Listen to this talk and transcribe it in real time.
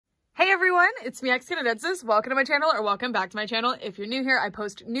everyone, it's me, Canadiensis. Welcome to my channel, or welcome back to my channel. If you're new here, I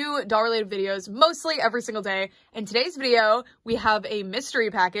post new doll-related videos mostly every single day. In today's video, we have a mystery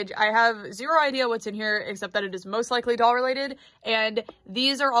package. I have zero idea what's in here, except that it is most likely doll-related, and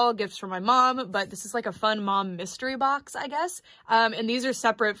these are all gifts from my mom, but this is like a fun mom mystery box, I guess. And these are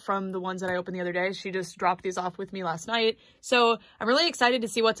separate from the ones that I opened the other day. She just dropped these off with me last night, so I'm really excited to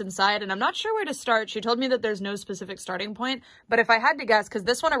see what's inside, and I'm not sure where to start. She told me that there's no specific starting point, but if I had to guess, because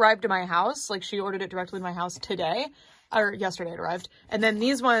this one arrived to my house, like she ordered it directly to my house today, or yesterday it arrived, and then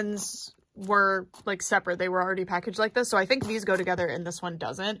these ones were like separate. They were already packaged like this, so I think these go together and this one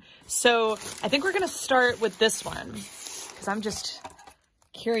doesn't. So I think we're gonna start with this one because I'm just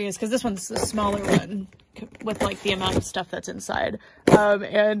curious, because this one's the smaller one with like the amount of stuff that's inside.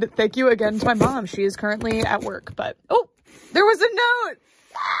 And thank you again to my mom. She is currently at work, but oh, there was a note.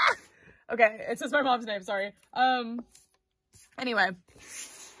 Ah! Okay, it says my mom's name, sorry. Anyway,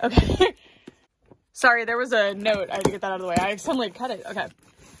 okay. Sorry, there was a note. I had to get that out of the way. I accidentally cut it. Okay.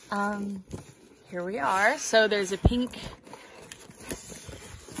 Here we are. So there's a pink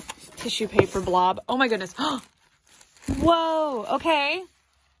tissue paper blob. Oh my goodness. Whoa. Okay.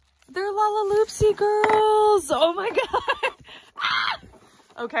 They're LALALOOPSY girls. Oh my god. Ah!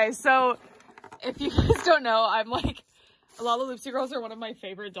 Okay, so if you guys don't know, I'm like, LALALOOPSY girls are one of my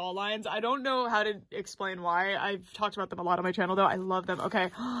favorite doll lines. I don't know how to explain why. I've talked about them a lot on my channel though. I love them.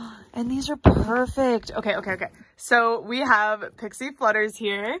 Okay. And these are perfect. Okay. So we have Pixie Flutters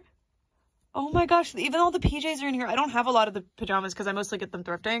here. Oh my gosh. Even all the PJs are in here. I don't have a lot of the pajamas because I mostly get them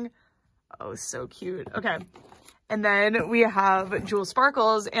thrifting. Oh, so cute. Okay. And then we have Jewel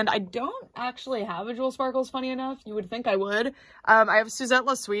Sparkles, and I don't actually have a Jewel Sparkles, funny enough. You would think I would. I have Suzette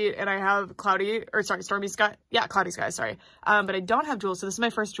La Sweet, and I have Stormy Sky. Yeah, Cloudy Sky, sorry. But I don't have Jewel, so this is my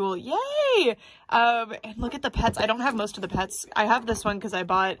first Jewel. Yay! And look at the pets. I don't have most of the pets. I have this one because I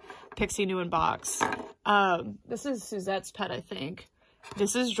bought Pixie new in box. This is Suzette's pet, I think.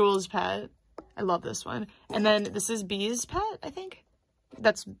 This is Jewel's pet. I love this one. And then this is Bee's pet, I think.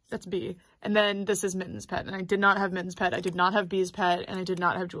 That's B. And then this is Mitten's pet, and I did not have Mitten's pet, I did not have Bee's pet, and I did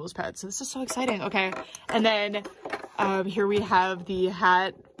not have Jewel's pet, so this is so exciting. Okay, and then here we have the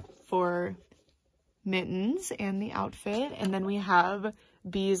hat for Mittens and the outfit, and then we have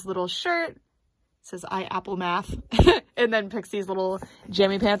Bee's little shirt. It says I Apple Math. And then Pixie's little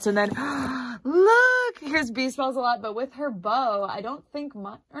jammy pants, and then look, here's Bee Smells a Lot, but with her bow. I don't think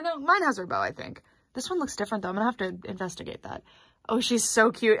mine has her bow, I think. This one looks different though. I'm gonna have to investigate that. Oh, she's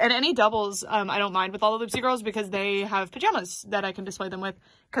so cute. And any doubles, I don't mind with LALALOOPSY girls because they have pajamas that I can display them with,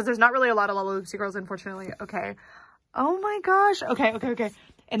 because there's not really a lot of LALALOOPSY girls, unfortunately. Okay. Oh my gosh. Okay.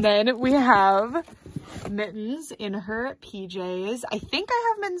 And then we have Mittens in her PJs. I think I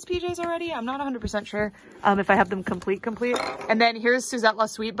have Mittens PJs already. I'm not 100% sure if I have them complete. And then here's Suzette La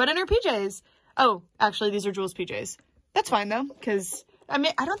Sweet, but in her PJs. Oh, actually, these are Jewel's PJs. That's fine though, because I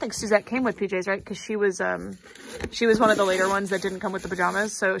mean, I don't think Suzette came with PJs, right? Because she was one of the later ones that didn't come with the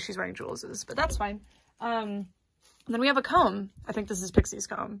pajamas, so she's wearing Jewel's, but that's fine. And then we have a comb. I think this is Pixie's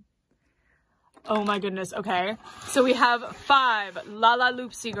comb. Oh my goodness, okay. So we have 5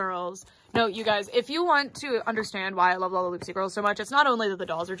 LALALOOPSY girls. No, you guys, if you want to understand why I love LALALOOPSY girls so much, it's not only that the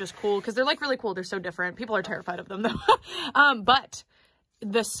dolls are just cool, because they're like really cool, they're so different. People are terrified of them though. But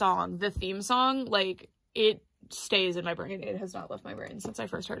the song, the theme song, like, it stays in my brain. It has not left my brain since I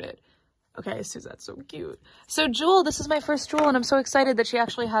first heard it. Okay, Suzette's so cute. So Jewel, this is my first Jewel, and I'm so excited that she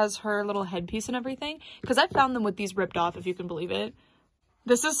actually has her little headpiece and everything, because I found them with these ripped off, if you can believe it.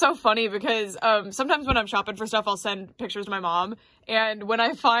 This is so funny because sometimes when I'm shopping for stuff, I'll send pictures to my mom, and when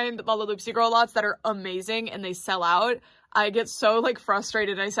I find LALALOOPSY girl lots that are amazing and they sell out, I get so like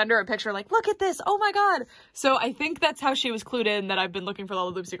frustrated. I send her a picture like, look at this, oh my god. So I think that's how she was clued in that I've been looking for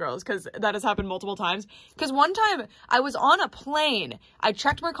LALALOOPSY girls, because that has happened multiple times. Because one time I was on a plane, I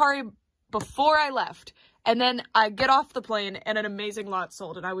checked Mercari before I left, and then I get off the plane and an amazing lot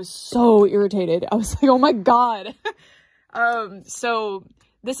sold, and I was so irritated. I was like, oh my god. So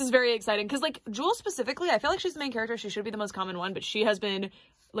this is very exciting because, like, Jewel specifically, I feel like she's the main character. She should be the most common one, but she has been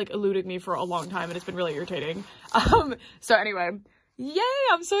like eluding me for a long time, and it's been really irritating. So anyway, yay,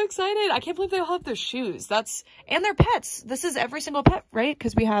 I'm so excited. I can't believe they all have their shoes. And their pets. This is every single pet, right?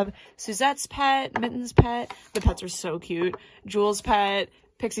 Because we have Suzette's pet, Mitten's pet. The pets are so cute. Jewel's pet,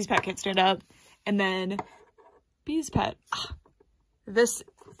 Pixie's pet can't stand up, and then Bee's pet. This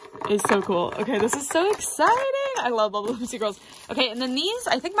is so cool. Okay, this is so exciting. I love LALALOOPSY girls. Okay, and then these,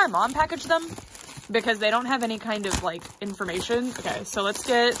 I think my mom packaged them because they don't have any kind of like information. Okay, so let's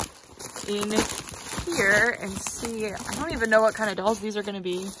get in here and see. I don't even know what kind of dolls these are going to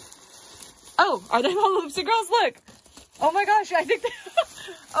be. Oh, are they LALALOOPSY girls? Look. Oh my gosh, I think they,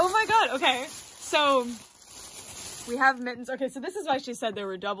 oh my god. Okay, so we have mittens. Okay, so this is why she said there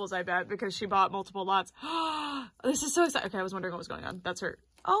were doubles, I bet, because she bought multiple lots. This is so exciting. Okay, I was wondering what was going on. That's her.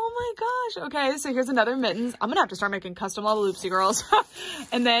 Oh my gosh. Okay, so here's another mittens. I'm gonna have to start making custom LALALOOPSY girls.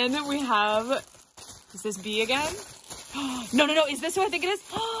 And then we have, is this B again? No, is this who I think it is?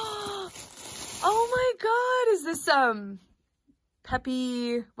 Oh my god, is this,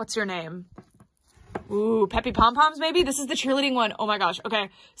 Peppy, what's your name? Ooh, Peppy Pom-Poms maybe? This is the cheerleading one. Oh my gosh. Okay,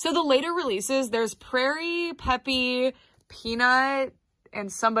 so the later releases, there's Prairie, Peppy, Peanut,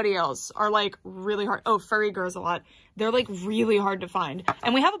 and somebody else are like really hard. Oh, Furry Girls a lot. They're like really hard to find.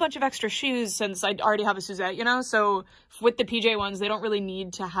 And we have a bunch of extra shoes since I already have a Suzette, you know? So with the PJ ones, they don't really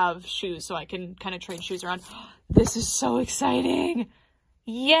need to have shoes, so I can kind of trade shoes around. This is so exciting.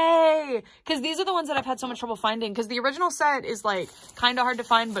 Yay! Because these are the ones that I've had so much trouble finding, because the original set is like kind of hard to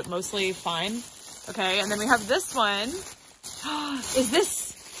find, but mostly fine. Okay, and then we have this one. Is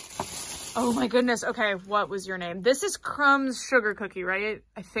this... Oh my goodness. Okay, what was your name? This is Crumb's Sugar Cookie, right?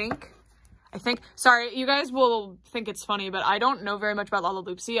 I think. Sorry, you guys will think it's funny, but I don't know very much about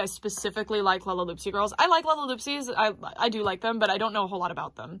LALALOOPSY. I specifically like LALALOOPSY girls. I like LALALOOPSYs. I do like them, but I don't know a whole lot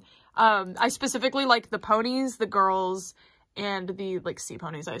about them. I specifically like the ponies, the girls, and the, like, sea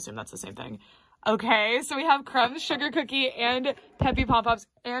ponies. I assume that's the same thing. Okay, so we have Crumb's Sugar Cookie and Peppy Pom-Poms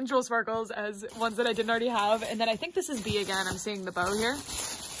and Jewel Sparkles as ones that I didn't already have. And then I think this is B again. I'm seeing the bow here.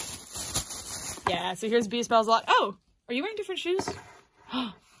 Yeah, so here's B spells a lot. Oh, are you wearing different shoes?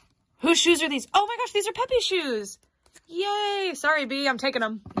 Whose shoes are these? Oh my gosh, these are Peppy's shoes. Yay. Sorry, B, I'm taking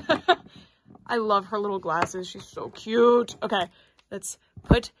them. I love her little glasses. She's so cute. Okay, let's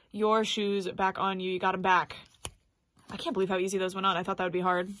put your shoes back on you. You got them back. I can't believe how easy those went on. I thought that would be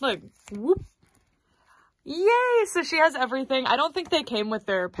hard. Look. Whoop. Yay. So she has everything. I don't think they came with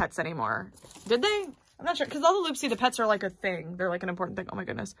their pets anymore. Did they? I'm not sure. Because LALALOOPSY, the pets are like a thing. They're like an important thing. Oh my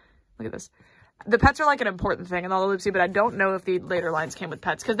goodness. Look at this. The pets are like an important thing in LALALOOPSY, but I don't know if the later lines came with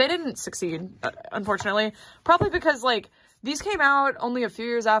pets because they didn't succeed, unfortunately. Probably because, like, these came out only a few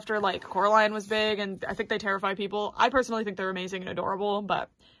years after, like, Coraline was big, and I think they terrify people. I personally think they're amazing and adorable,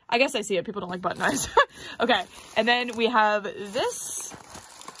 but I guess I see it. People don't like button eyes. Okay, and then we have this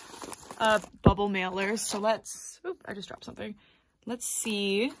bubble mailer. So let's... Oop, I just dropped something. Let's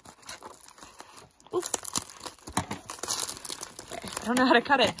see. Oop. I don't know how to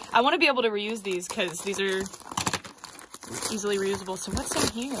cut it. I want to be able to reuse these because these are easily reusable. So what's in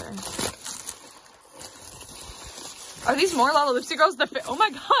here? Are these more LALALOOPSY girls? Oh my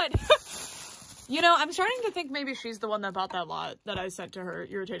god! You know, I'm starting to think maybe she's the one that bought that lot that I sent to her,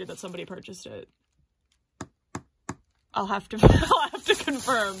 irritated that somebody purchased it. I'll have to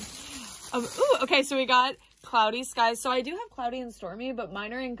confirm. Ooh, okay, so we got Cloudy Skies. So I do have Cloudy and Stormy, but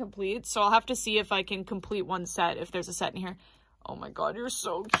mine are incomplete. So I'll have to see if I can complete one set, if there's a set in here. Oh my god, you're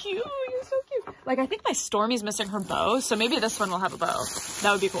so cute. You're so cute. Like, I think my Stormy's missing her bow, so maybe this one will have a bow.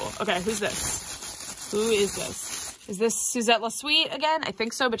 That would be cool. Okay, who's this? Who is this? Is this Suzette LaSuite again? I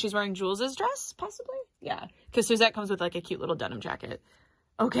think so, but she's wearing Jules' dress, possibly? Yeah, because Suzette comes with, like, a cute little denim jacket.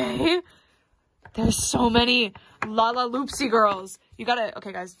 Okay. There's so many LALALOOPSY girls. You gotta,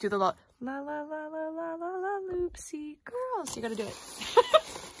 okay, guys, do the LALALOOPSY girls. You gotta do it.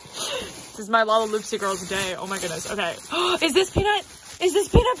 This is my LALALOOPSY girls day. Oh my goodness. Okay. Is this Peanut? Is this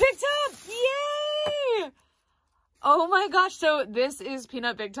Peanut Big Top? Yay! Oh my gosh. So this is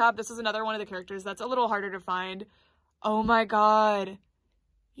Peanut Big Top. This is another one of the characters that's a little harder to find. Oh my god.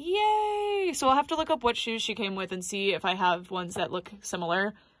 Yay! So I'll have to look up what shoes she came with and see if I have ones that look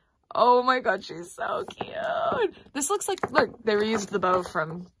similar. Oh my god, she's so cute. This looks like, look, they reused the bow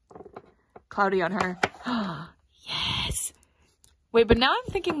from Cloudy on her. Yes. Wait, but now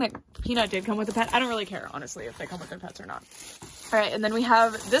I'm thinking that Peanut did come with a pet. I don't really care, honestly, if they come with their pets or not. All right, and then we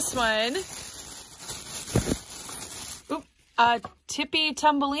have this one. Oop, Tippy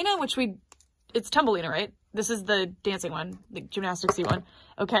Tumbelina, it's Tumbelina, right? This is the dancing one, the gymnastics-y one.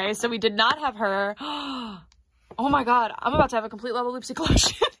 Okay, so we did not have her. Oh my god, I'm about to have a complete LALALOOPSY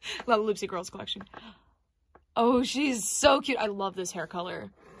collection. LALALOOPSY girls collection. Oh, she's so cute. I love this hair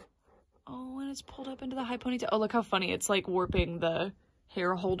color. Oh, and it's pulled up into the high ponytail. Oh, look how funny. It's like warping the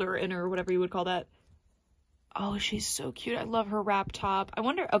hair holder in her, whatever you would call that. Oh, she's so cute. I love her wrap top. I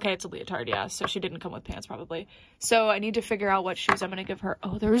wonder, okay, it's a leotard, yeah, so she didn't come with pants probably. So I need to figure out what shoes I'm going to give her.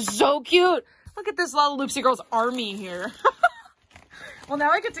 Oh, they're so cute. Look at this LALALOOPSY girls army here. Well,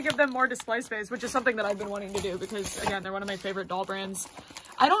 now I get to give them more display space, which is something that I've been wanting to do because, again, they're one of my favorite doll brands.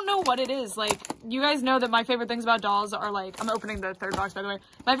 I don't know what it is. Like, you guys know that my favorite things about dolls are, like, I'm opening the third box, by the way.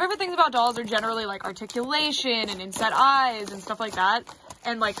 My favorite things about dolls are generally, like, articulation and inset eyes and stuff like that.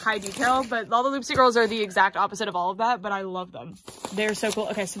 and like high detail, but LALALOOPSY girls are the exact opposite of all of that, but I love them. They're so cool.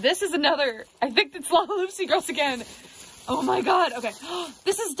 Okay, so this is another, I think it's LALALOOPSY girls again. Oh my god. Okay.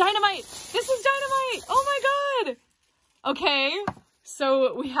 This is Dynamite. This is Dynamite. Oh my god. Okay.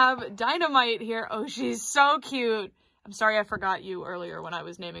 So we have Dynamite here. Oh, she's so cute. I'm sorry I forgot you earlier when I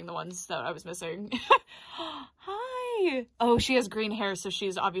was naming the ones that I was missing. Hi. Oh, she has green hair, so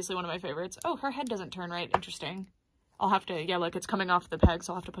she's obviously one of my favorites. Oh, her head doesn't turn right. Interesting. I'll have to, yeah, look, it's coming off the peg,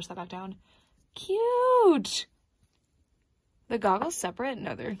 so I'll have to push that back down. Cute. The goggles separate?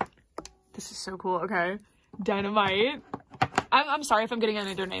 No, they're, this is so cool. Okay. Dynamite. I'm sorry if I'm getting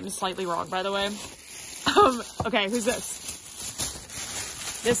any of their names slightly wrong, by the way. Okay, who's this?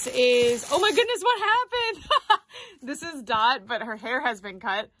 This is, oh my goodness, what happened? This is Dot, but her hair has been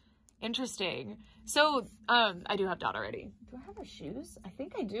cut. Interesting. So, I do have Dot already. Do I have her shoes? I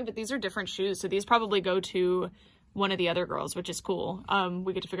think I do, but these are different shoes. So these probably go to one of the other girls, which is cool.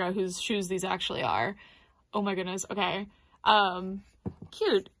 We get to figure out whose shoes these actually are. Oh my goodness. Okay.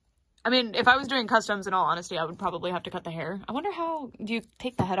 Cute. I mean, if I was doing customs, in all honesty, I would probably have to cut the hair. I wonder how, do you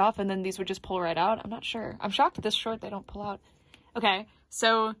take the head off and then these would just pull right out? I'm not sure. I'm shocked at this short they don't pull out. Okay,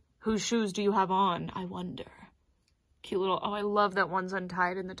 so whose shoes do you have on? I wonder. Cute little, oh, I love that one's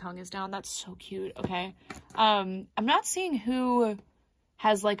untied and the tongue is down. That's so cute. Okay. I'm not seeing who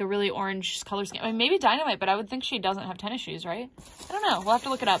has like a really orange color scheme. I mean, maybe Dynamite, but I would think she doesn't have tennis shoes, right? I don't know. We'll have to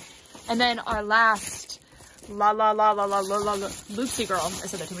look it up. And then our last LALALOOPSY girl, I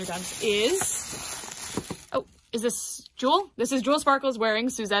said that too many times, is this Jewel? This is Jewel Sparkles wearing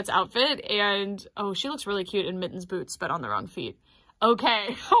Suzette's outfit, and oh, she looks really cute in mittens boots, but on the wrong feet.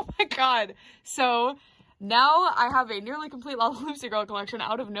 Okay, oh my god. So now I have a nearly complete LALALOOPSY girl collection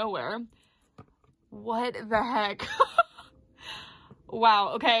out of nowhere. What the heck?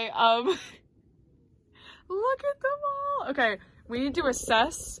 Wow, okay, look at them all. Okay, we need to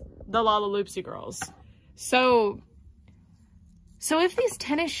assess the LALALOOPSY girls. So if these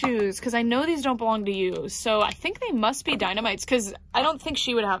tennis shoes, because I know these don't belong to you, so I think they must be Dynamite's, because I don't think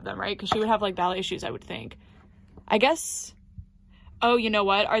she would have them, right? Because she would have, like, ballet shoes, I would think. I guess, oh, you know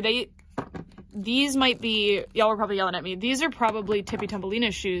what? Are they, these might be, y'all were probably yelling at me. These are probably Tippy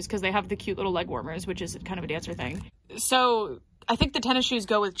Tumbelina's shoes, because they have the cute little leg warmers, which is kind of a dancer thing. So I think the tennis shoes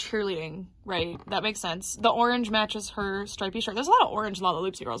go with cheerleading, right? That makes sense. The orange matches her stripy shirt. There's a lot of orange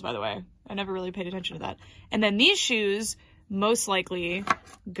LALALOOPSY girls, by the way. I never really paid attention to that. And then these shoes most likely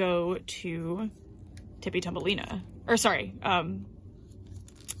go to Tippy Tumbelina. Or sorry,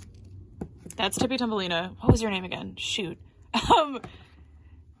 that's Tippy Tumbelina. What was your name again? Shoot.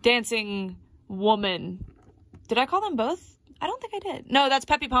 Dancing Woman. Did I call them both? I don't think I did. No, that's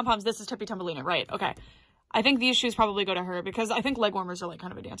Peppy Pom Poms. This is Tippy Tumbelina. Right, okay. I think these shoes probably go to her because I think leg warmers are like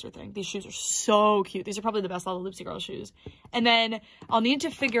kind of a dancer thing. These shoes are so cute. These are probably the best LALALOOPSY girl shoes. And then I'll need to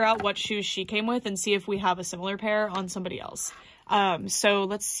figure out what shoes she came with and see if we have a similar pair on somebody else. So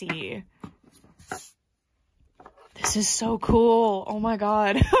let's see. This is so cool. Oh my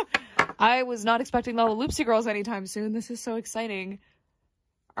god. I was not expecting LALALOOPSY girls anytime soon. This is so exciting.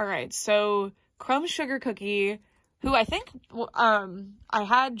 All right, so Crumb Sugar Cookie, who I think, I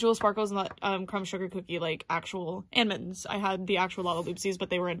had Jewel Sparkles and Crumb Sugar Cookie, like, actual, and mittens. I had the actual LALALOOPSYs, but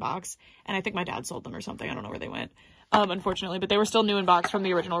they were in box, and I think my dad sold them or something. I don't know where they went, unfortunately, but they were still new in box from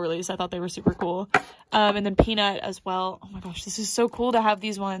the original release. I thought they were super cool. And then Peanut as well. Oh my gosh, this is so cool to have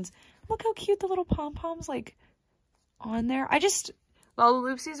these ones. Look how cute the little pom-poms, like, on there.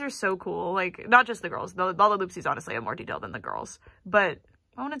 LALALOOPSYs are so cool. Like, not just the girls. The LALALOOPSYs honestly have more detail than the girls, but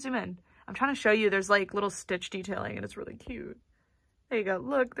I want to zoom in. I'm trying to show you, there's like little stitch detailing and it's really cute. There you go.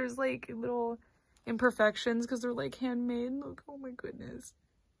 Look, there's like little imperfections because they're like handmade. Look, oh my goodness.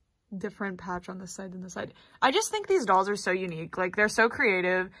 Different patch on this side than this side. I just think these dolls are so unique. Like, they're so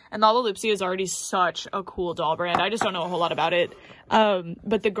creative, and LALALOOPSY is already such a cool doll brand. I just don't know a whole lot about it.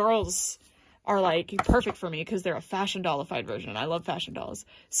 But the girls are like perfect for me because they're a fashion dollified version. I love fashion dolls.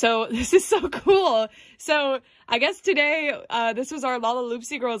 So this is so cool. So I guess today, this was our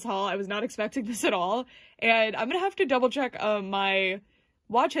LALALOOPSY girls haul. I was not expecting this at all. And I'm going to have to double check my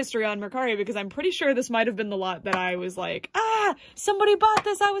watch history on Mercari because I'm pretty sure this might have been the lot that I was like, somebody bought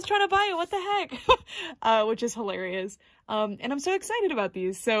this. I was trying to buy it. What the heck? Which is hilarious. And I'm so excited about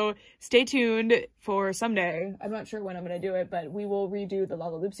these. So stay tuned for someday. I'm not sure when I'm going to do it, but we will redo the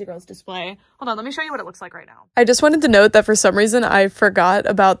LALALOOPSY girls display. Hold on. Let me show you what it looks like right now. I just wanted to note that for some reason I forgot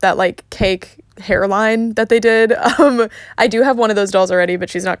about that like cake hairline that they did. I do have one of those dolls already, but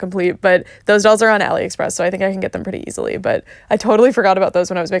she's not complete, but those dolls are on AliExpress, so I think I can get them pretty easily, but I totally forgot about those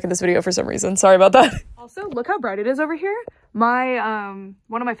when I was making this video for some reason. Sorry about that. Also, look how bright it is over here.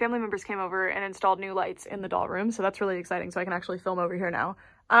 one of my family members came over and installed new lights in the doll room, so that's really exciting, so I can actually film over here now.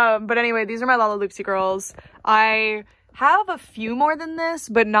 But anyway, these are my LALALOOPSY girls. I have a few more than this,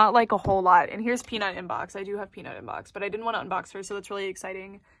 but not like a whole lot. And here's Peanut in box. I do have Peanut in box, but I didn't want to unbox her, so that's really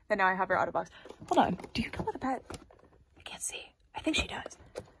exciting that now I have her out of box. Hold on, do you come with a pet? I can't see. I think she does.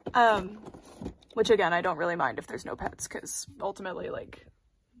 Which again, I don't really mind if there's no pets, because ultimately, like,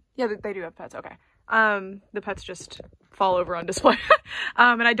 yeah, they do have pets. Okay. The pets just fall over on display.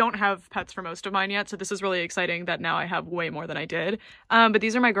 And I don't have pets for most of mine yet, so this is really exciting that now I have way more than I did. But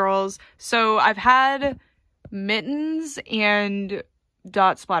these are my girls. So I've had Mittens and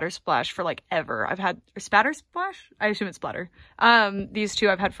Dot Splatter Splash for like ever. I've had Spatter Splash? I assume it's Splatter. These two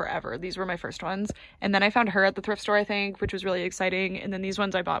I've had forever. These were my first ones. And then I found her at the thrift store, I think, which was really exciting. And then these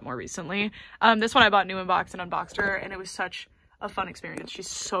ones I bought more recently. This one I bought new in box and unboxed her, and it was such a fun experience. She's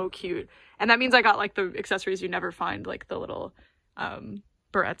so cute. And that means I got like the accessories you never find, like the little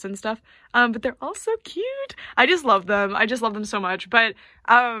barrettes and stuff. But they're all so cute. I just love them. I just love them so much. But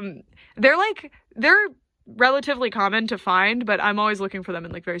they're relatively common to find, but I'm always looking for them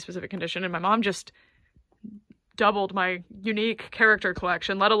in like very specific condition. And my mom just doubled my unique character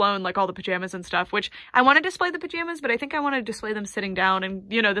collection, let alone like all the pajamas and stuff, which I want to display the pajamas, but I think I want to display them sitting down, and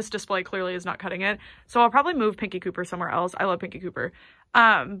you know, this display clearly is not cutting it. So I'll probably move Pinky Cooper somewhere else. I love Pinky Cooper.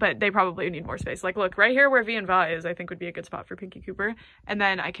 But they probably need more space. Like, look, right here where V and Va is, I think would be a good spot for Pinky Cooper. And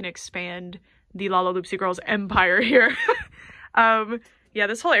then I can expand the LALALOOPSY girls empire here. Yeah,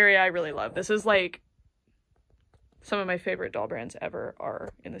 this whole area I really love. This is like some of my favorite doll brands ever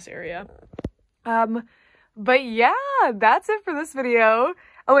are in this area. But yeah, that's it for this video.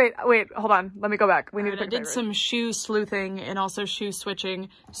 Oh, wait, hold on. Let me go back. We need to pick a favorite. I did some shoe sleuthing and also shoe switching.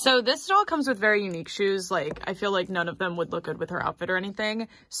 So this doll comes with very unique shoes. Like, I feel like none of them would look good with her outfit or anything.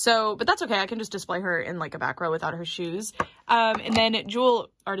 So, but that's okay. I can just display her in like a back row without her shoes. And then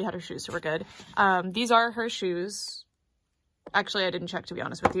Jewel already had her shoes, so we're good. These are her shoes. Actually, I didn't check, to be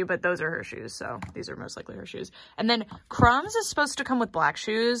honest with you, but those are her shoes, so these are most likely her shoes. And then Crumbs is supposed to come with black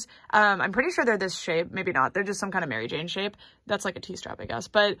shoes. I'm pretty sure they're this shape. Maybe not. They're just some kind of Mary Jane shape. That's like a T-strap, I guess.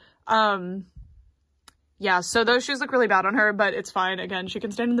 But, yeah, so those shoes look really bad on her, but it's fine. Again, she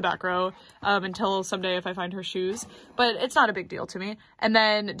can stand in the back row until someday if I find her shoes. But it's not a big deal to me. And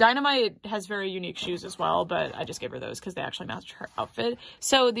then Dynamite has very unique shoes as well, but I just gave her those because they actually matched her outfit.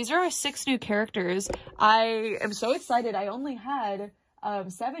 So these are our 6 new characters. I am so excited. I only had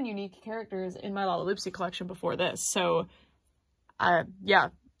 7 unique characters in my LALALOOPSY collection before this. So, yeah,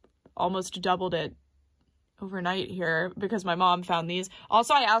 almost doubled it overnight here because my mom found these.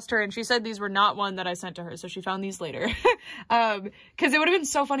 Also, I asked her and she said these were not one that I sent to her, so she found these later. Because it would have been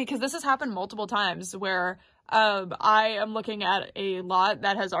so funny, because this has happened multiple times where I am looking at a lot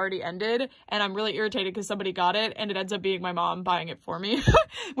that has already ended and I'm really irritated because somebody got it and it ends up being my mom buying it for me,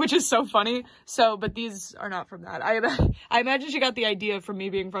 which is so funny. So, but these are not from that. I imagine she got the idea from me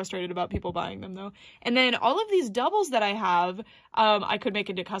being frustrated about people buying them though. And then all of these doubles that I have, I could make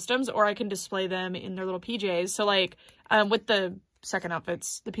into customs, or I can display them in their little PJs. So like, with the second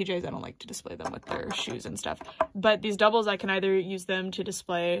outfits, the PJs, I don't like to display them with their shoes and stuff, but these doubles, I can either use them to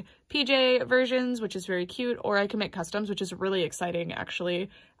display PJ versions, which is very cute, or I can make customs, which is really exciting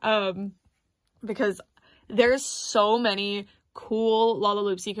actually, because there's so many cool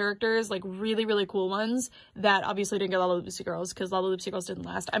LALALOOPSY characters, like really, really cool ones that obviously didn't get LALALOOPSY girls because LALALOOPSY girls didn't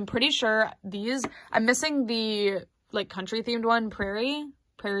last. I'm pretty sure these, I'm missing the like country themed one,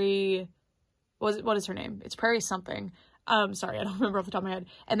 Prairie, what is her name? It's Prairie something. Sorry, I don't remember off the top of my head.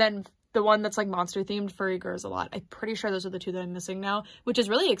 And then the one that's like monster themed, Furry Girls a lot. I'm pretty sure those are the 2 that I'm missing now, which is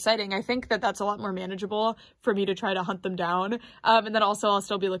really exciting. I think that that's a lot more manageable for me to try to hunt them down. And then also I'll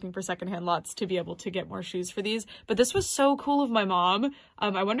still be looking for secondhand lots to be able to get more shoes for these. But this was so cool of my mom.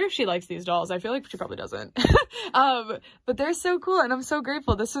 I wonder if she likes these dolls. I feel like she probably doesn't. But they're so cool and I'm so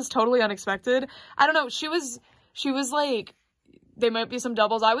grateful. This was totally unexpected. I don't know. She was like, they might be some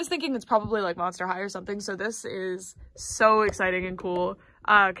doubles. I was thinking it's probably like Monster High or something. So this is so exciting and cool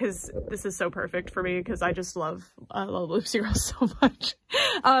because this is so perfect for me because I just love LALALOOPSY girls so much.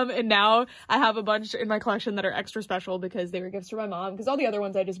 And now I have a bunch in my collection that are extra special because they were gifts from my mom, because all the other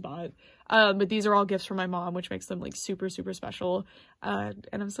ones I just bought. But these are all gifts from my mom, which makes them like super, super special. And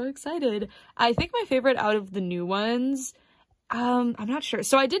I'm so excited. I think my favorite out of the new ones, I'm not sure.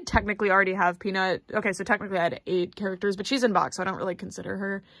 So I did technically already have Peanut. Okay, so technically I had 8 characters, but she's in box, so I don't really consider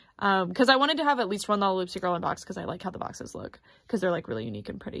her. Because I wanted to have at least one LALALOOPSY girl in box because I like how the boxes look, because they're like really unique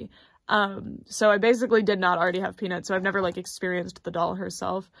and pretty. So I basically did not already have Peanut, so I've never like experienced the doll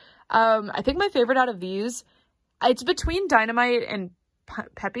herself. I think my favorite out of these, it's between Dynamite and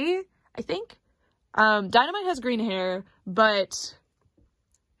Peppy, I think. Dynamite has green hair, but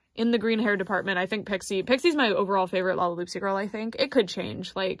in the green hair department, I think Pixie's my overall favorite LALALOOPSY girl, I think. It could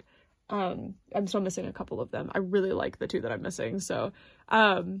change, like, I'm still missing a couple of them. I really like the 2 that I'm missing, so,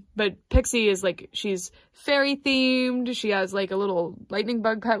 but Pixie is, like, she's fairy themed, she has, like, a little lightning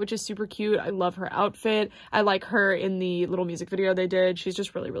bug pet, which is super cute. I love her outfit. I like her in the little music video they did. She's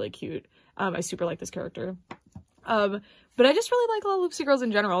just really, really cute. I super like this character. But I just really like LALALOOPSY girls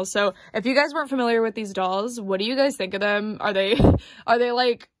in general, so if you guys weren't familiar with these dolls, what do you guys think of them? Are they,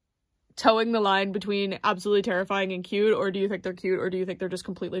 like, towing the line between absolutely terrifying and cute, or do you think they're cute, or do you think they're just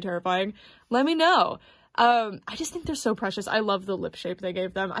completely terrifying? Let me know. I just think they're so precious. I love the lip shape they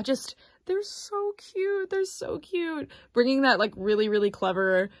gave them. They're so cute. They're so cute. Bringing that, like, really, really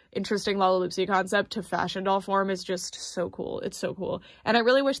clever, interesting LALALOOPSY concept to fashion doll form is just so cool. It's so cool. And I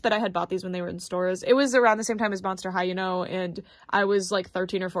really wish that I had bought these when they were in stores. It was around the same time as Monster High, you know, and I was, like,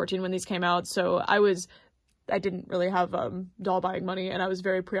 13 or 14 when these came out, so I didn't really have doll buying money, and I was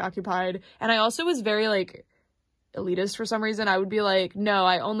very preoccupied. And I also was very, like, elitist for some reason. I would be like, no,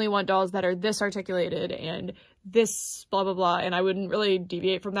 I only want dolls that are this articulated and this blah blah blah, and I wouldn't really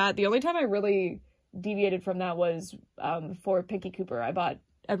deviate from that. The only time I really deviated from that was for Pinky Cooper. I bought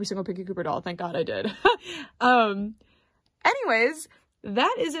every single Pinky Cooper doll. Thank God I did. Anyways,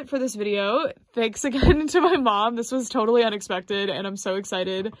 that is it for this video. Thanks again to my mom. This was totally unexpected, and I'm so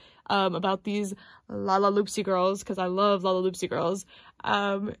excited about these LALALOOPSY girls, because I love LALALOOPSY girls.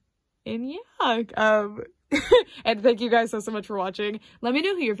 And yeah, and thank you guys so much for watching. Let me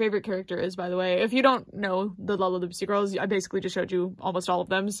know who your favorite character is, by the way. If you don't know the LALALOOPSY girls, I basically just showed you almost all of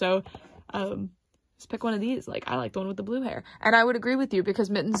them, so just pick one of these. Like, I like the one with the blue hair. And I would agree with you, because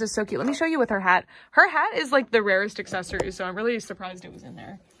Mittens is so cute. Let me show you with her hat. Her hat is, like, the rarest accessory, so I'm really surprised it was in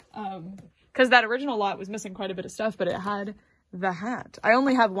there. Because that original lot was missing quite a bit of stuff, but it had the hat. I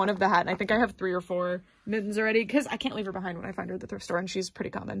only have one of the hat, and I think I have 3 or 4 Mittens already, because I can't leave her behind when I find her at the thrift store, and she's pretty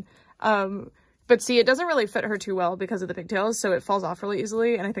common. But see, it doesn't really fit her too well because of the pigtails, so it falls off really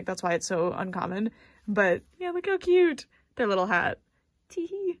easily, and I think that's why it's so uncommon. But yeah, look how cute. Their little hat.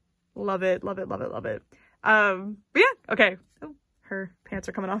 Teehee. Love it, love it, love it, love it. But yeah, okay. Oh, her pants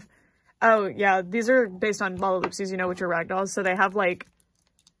are coming off. Oh yeah, these are based on LALALOOPSYs, you know, which are ragdolls, so they have, like,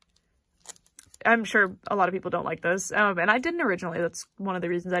 I'm sure a lot of people don't like this, and I didn't originally. That's one of the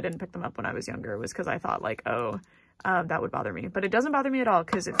reasons I didn't pick them up when I was younger, was because I thought, like, oh, that would bother me. But it doesn't bother me at all,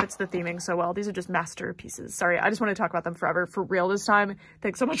 because it fits the theming so well. These are just masterpieces. Sorry, I just want to talk about them forever, for real this time.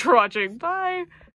 Thanks so much for watching. Bye!